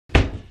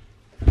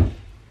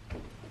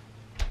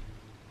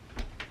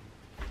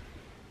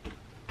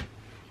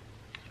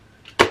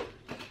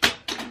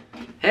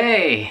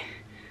Hey!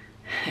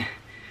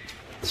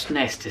 It's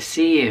nice to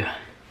see you.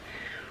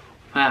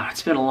 Wow,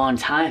 it's been a long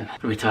time.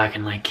 What are we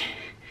talking, like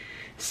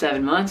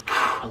 7 months?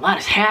 A lot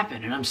has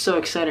happened, and I'm so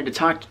excited to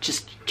talk to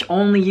just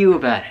only you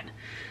about it.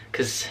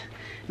 Because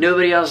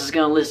nobody else is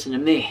gonna listen to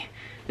me.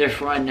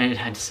 Therefore, I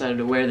decided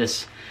to wear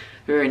this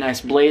very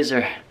nice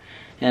blazer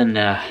and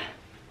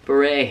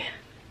beret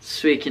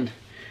so we can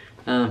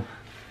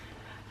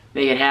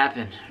make it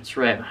happen. That's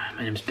right,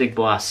 my name's Big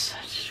Boss.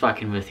 Just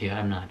fucking with you,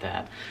 I'm not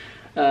that.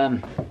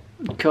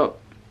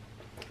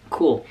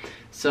 Cool.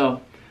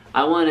 So,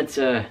 I wanted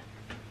to...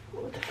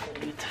 What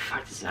the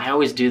fuck is... I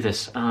always do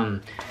this.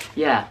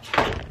 Yeah.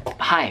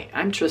 Hi,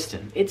 I'm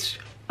Tristan. It's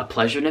a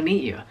pleasure to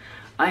meet you.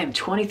 I am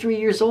 23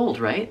 years old,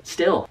 right?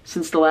 Still,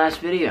 since the last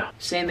video.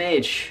 Same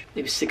age,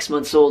 maybe 6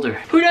 months older.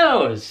 Who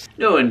knows?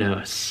 No one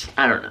knows.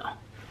 I don't know.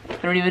 I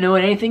don't even know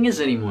what anything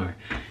is anymore.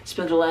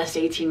 Spent the last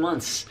 18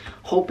 months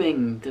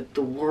hoping that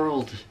the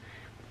world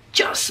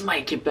just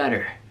might get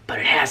better. But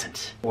it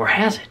hasn't. Or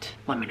has it?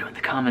 Let me know in the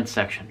comments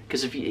section.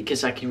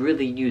 Because I can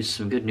really use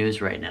some good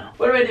news right now.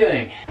 What am I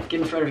doing?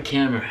 Get in front of a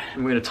camera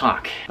and we're gonna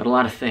talk about a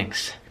lot of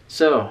things.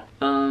 So,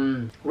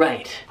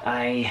 right.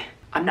 I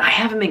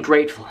haven't been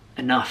grateful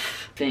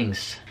enough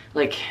things.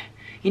 Like,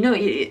 you know,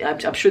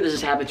 I'm sure this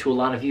has happened to a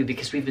lot of you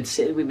because we've been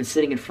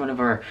sitting in front of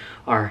our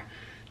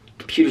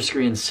computer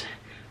screens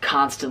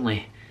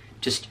constantly,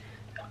 just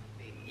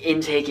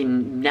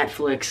intaking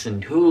Netflix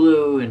and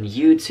Hulu and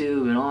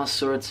YouTube and all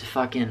sorts of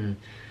fucking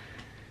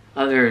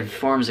other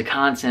forms of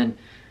content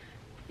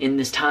in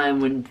this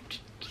time when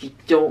you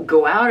don't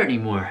go out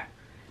anymore.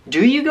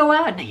 Do you go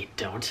out? No, you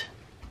don't.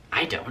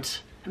 I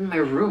don't. I'm in my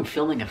room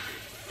filming a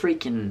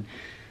freaking...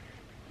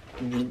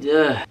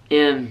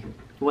 And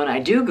when I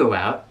do go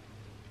out,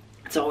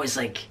 it's always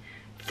like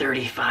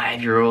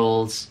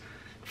 35-year-olds,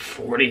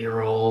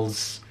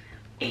 40-year-olds,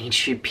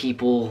 ancient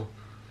people,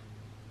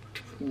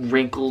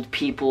 wrinkled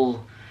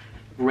people,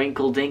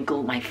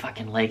 wrinkle-dinkle, my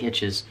fucking leg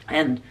itches.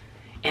 And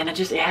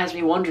it has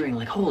me wondering,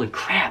 like, holy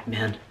crap,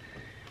 man.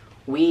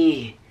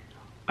 We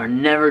are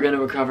never gonna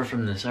recover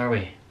from this, are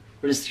we?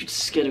 We're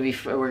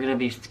gonna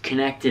be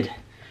connected,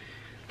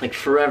 like,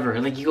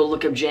 forever. Like, you go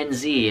look up Gen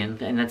Z, and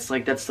that's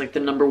like the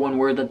 #1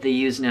 word that they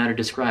use now to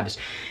describe us.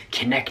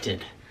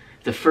 Connected.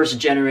 The first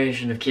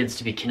generation of kids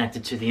to be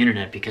connected to the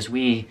internet, because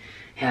we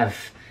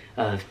have,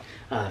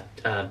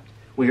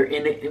 we are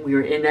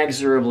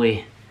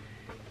inexorably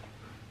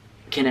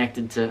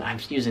connected to... I'm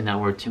using that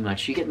word too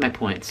much. You get my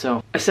point.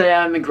 So, I said I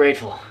haven't been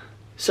grateful.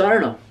 So, I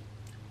don't know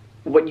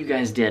what you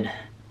guys did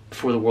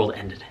before the world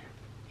ended.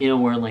 You know,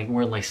 we're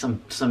like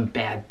some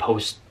bad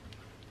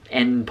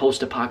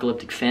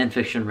post-apocalyptic fan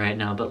fiction right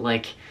now, but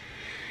like,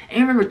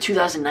 anyone remember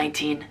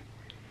 2019?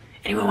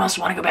 Anyone else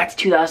want to go back to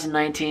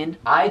 2019?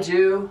 I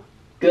do.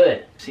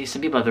 Good. See,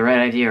 some people have the right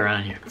idea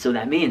around here. So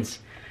that means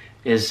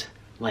is,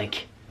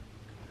 like,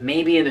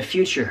 maybe in the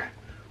future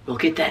we'll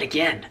get that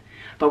again,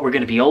 but we're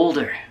gonna be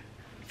older.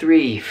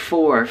 3,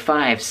 4,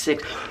 5,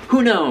 6,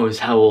 who knows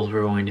how old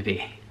we're going to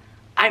be.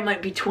 I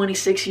might be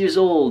 26 years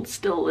old,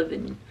 still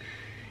living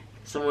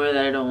somewhere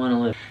that I don't want to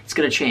live. It's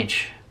gonna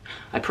change.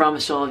 I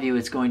promise all of you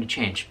it's going to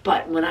change.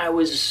 But when I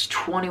was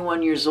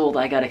 21 years old,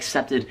 I got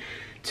accepted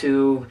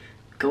to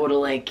go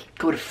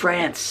to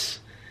France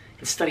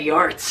and study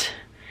arts.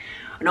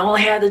 And all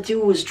I had to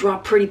do was draw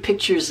pretty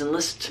pictures and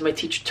listen to my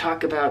teacher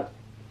talk about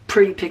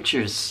pretty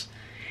pictures.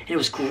 And it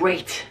was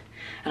great.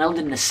 And I lived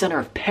in the center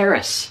of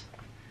Paris.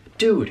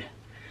 Dude,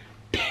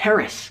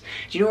 Paris.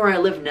 Do you know where I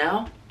live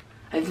now?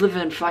 I live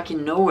in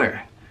fucking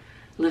nowhere.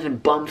 I live in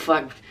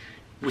bumfuck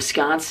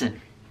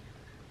Wisconsin.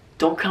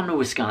 Don't come to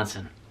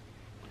Wisconsin.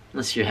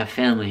 Unless you have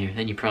family here,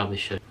 then you probably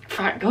should.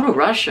 Go to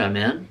Russia,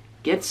 man.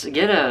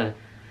 Have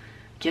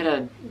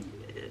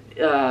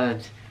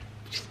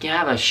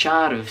a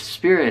shot of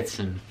spirits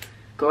and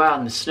go out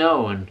in the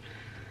snow. And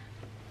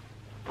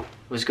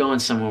was going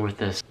somewhere with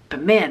this.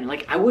 But man,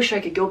 like, I wish I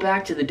could go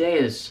back to the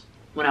days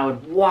when I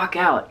would walk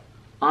out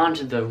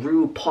onto the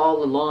Rue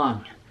Paul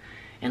Lalonde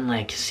and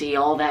like see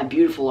all that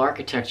beautiful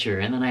architecture,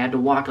 and then I had to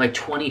walk like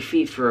 20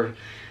 feet for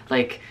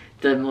like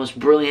the most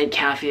brilliant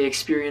cafe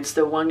experience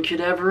that one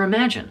could ever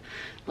imagine.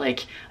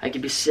 Like, I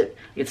could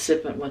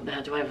sipping, what the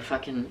heck, do I have a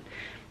fucking,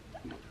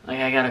 like,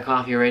 I got a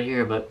coffee right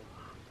here, but,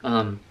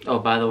 oh,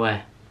 by the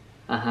way,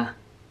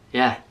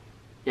 yeah,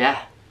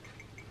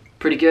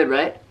 pretty good,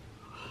 right?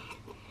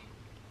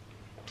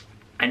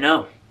 I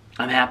know,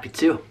 I'm happy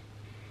too.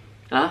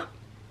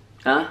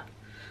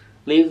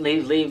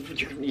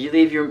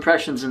 Leave your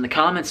impressions in the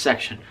comments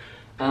section.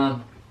 We're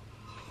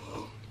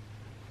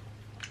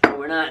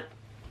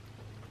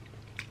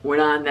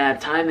not in that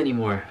time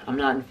anymore. I'm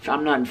not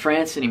in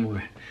France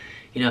anymore.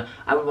 You know,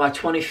 I would walk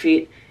 20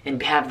 feet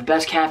and have the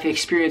best cafe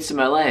experience of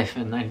my life,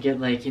 and I'd get,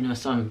 like, you know,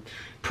 some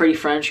pretty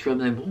French girl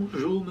like,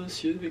 bonjour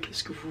monsieur,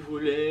 qu'est-ce que vous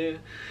voulez?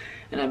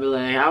 And I'd be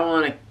like, I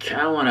want a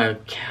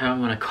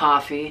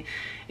coffee,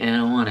 and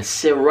I want to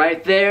sit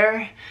right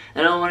there,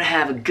 and I want to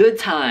have a good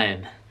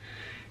time,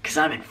 because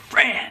I'm in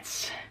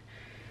France.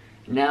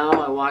 Now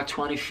I walk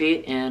 20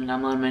 feet and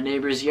I'm on my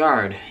neighbor's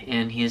yard,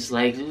 and he's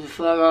like,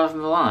 fuck off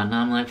my lawn. And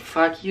I'm like,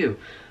 fuck you,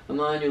 I'm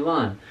on your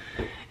lawn.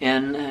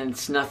 And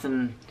it's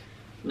nothing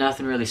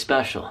really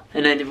special.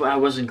 And I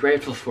wasn't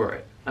grateful for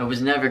it. I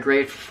was never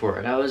grateful for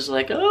it. I was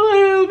like, oh, I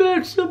want to go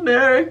back to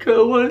America.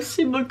 I want to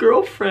see my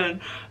girlfriend.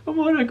 I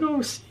want to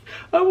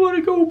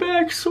go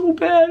back so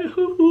bad.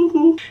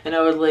 And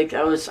I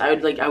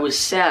was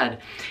sad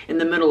in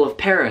the middle of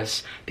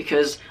Paris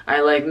because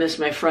I like miss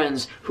my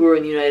friends who were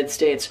in the United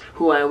States,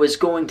 who I was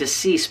going to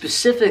see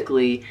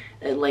specifically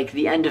at like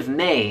the end of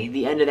May,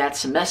 the end of that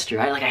semester.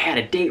 I had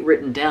a date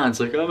written down. It's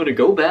like, I'm gonna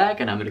go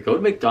back and I'm gonna go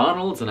to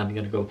McDonald's and I'm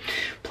gonna go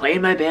play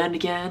in my band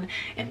again.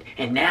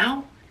 And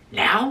now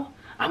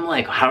I'm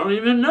like, I don't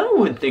even know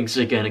when things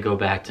are gonna go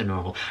back to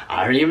normal.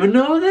 I don't even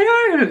know they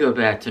are gonna go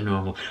back to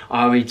normal.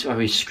 Are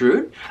we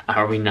screwed?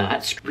 Are we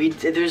not?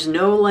 There's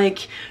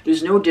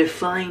no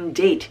defined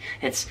date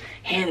that's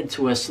handed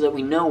to us so that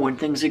we know when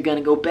things are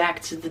gonna go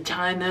back to the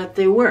time that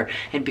they were.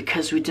 And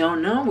because we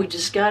don't know, we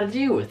just gotta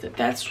deal with it.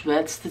 That's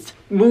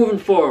moving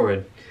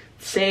forward.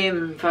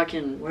 Same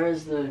fucking,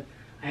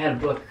 I had a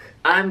book.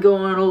 I'm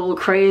going a little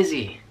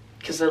crazy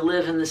because I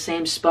live in the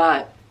same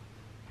spot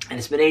and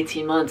it's been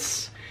 18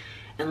 months.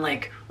 And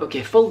like,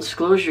 okay, full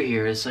disclosure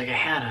here is like I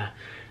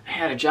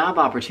had a job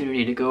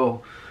opportunity to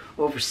go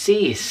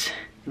overseas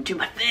and do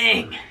my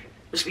thing.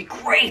 It was gonna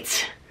be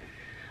great.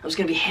 I was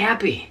gonna be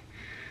happy,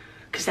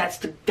 because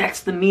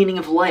that's the meaning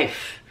of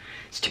life.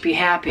 It's to be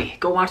happy.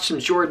 Go watch some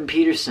Jordan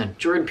Peterson.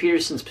 Jordan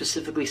Peterson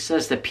specifically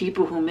says that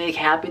people who make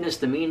happiness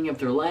the meaning of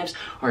their lives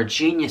are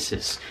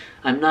geniuses.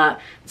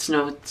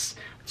 It's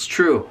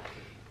true.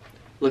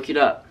 Look it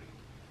up.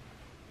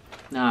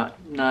 Not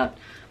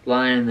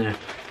lying there.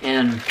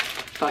 And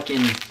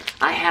fucking,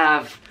 I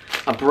have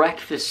a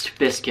breakfast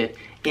biscuit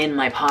in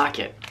my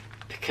pocket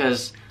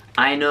because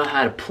I know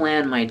how to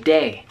plan my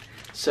day.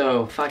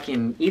 So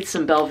fucking eat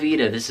some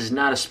Belvita. This is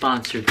not a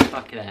sponsored.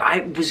 Fuck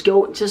that.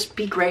 Just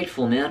be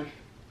grateful, man.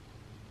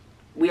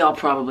 We all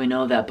probably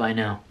know that by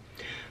now.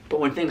 But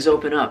when things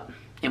open up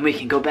and we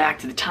can go back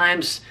to the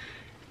times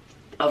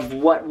of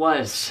what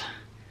was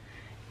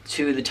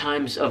to the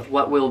times of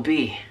what will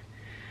be,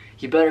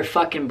 you better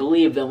fucking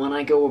believe that when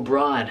I go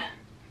abroad,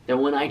 that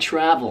when I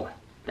travel,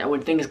 that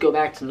when things go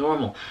back to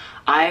normal,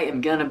 I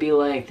am gonna be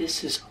like,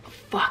 this is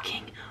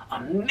fucking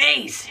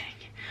amazing.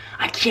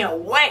 I can't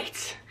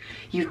wait.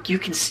 You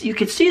can see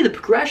the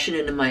progression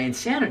into my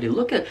insanity.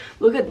 Look at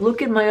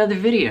my other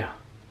video.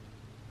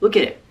 Look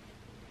at it.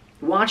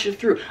 Watch it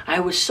through. I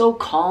was so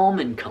calm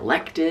and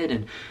collected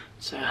and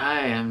say,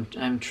 hi,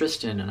 I'm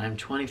Tristan and I'm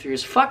 23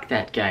 years. Fuck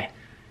that guy.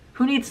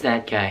 Who needs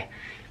that guy?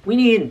 We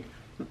need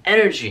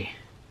energy.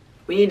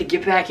 We need to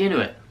get back into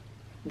it.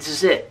 This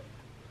is it.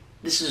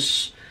 This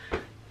is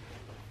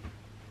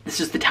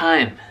the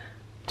time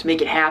to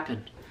make it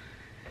happen.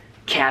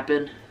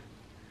 Cap'n.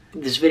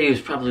 This video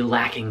is probably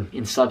lacking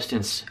in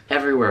substance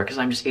everywhere because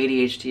I'm just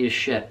ADHD as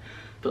shit.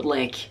 But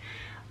like,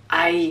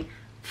 I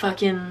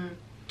fucking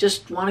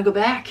just want to go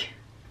back,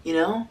 you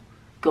know?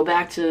 Go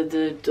back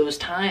to those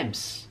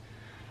times.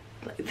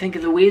 Think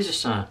of the Weezer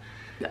song.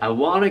 I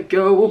want to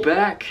go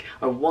back,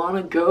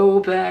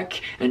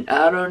 and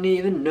I don't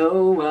even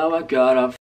know how I got off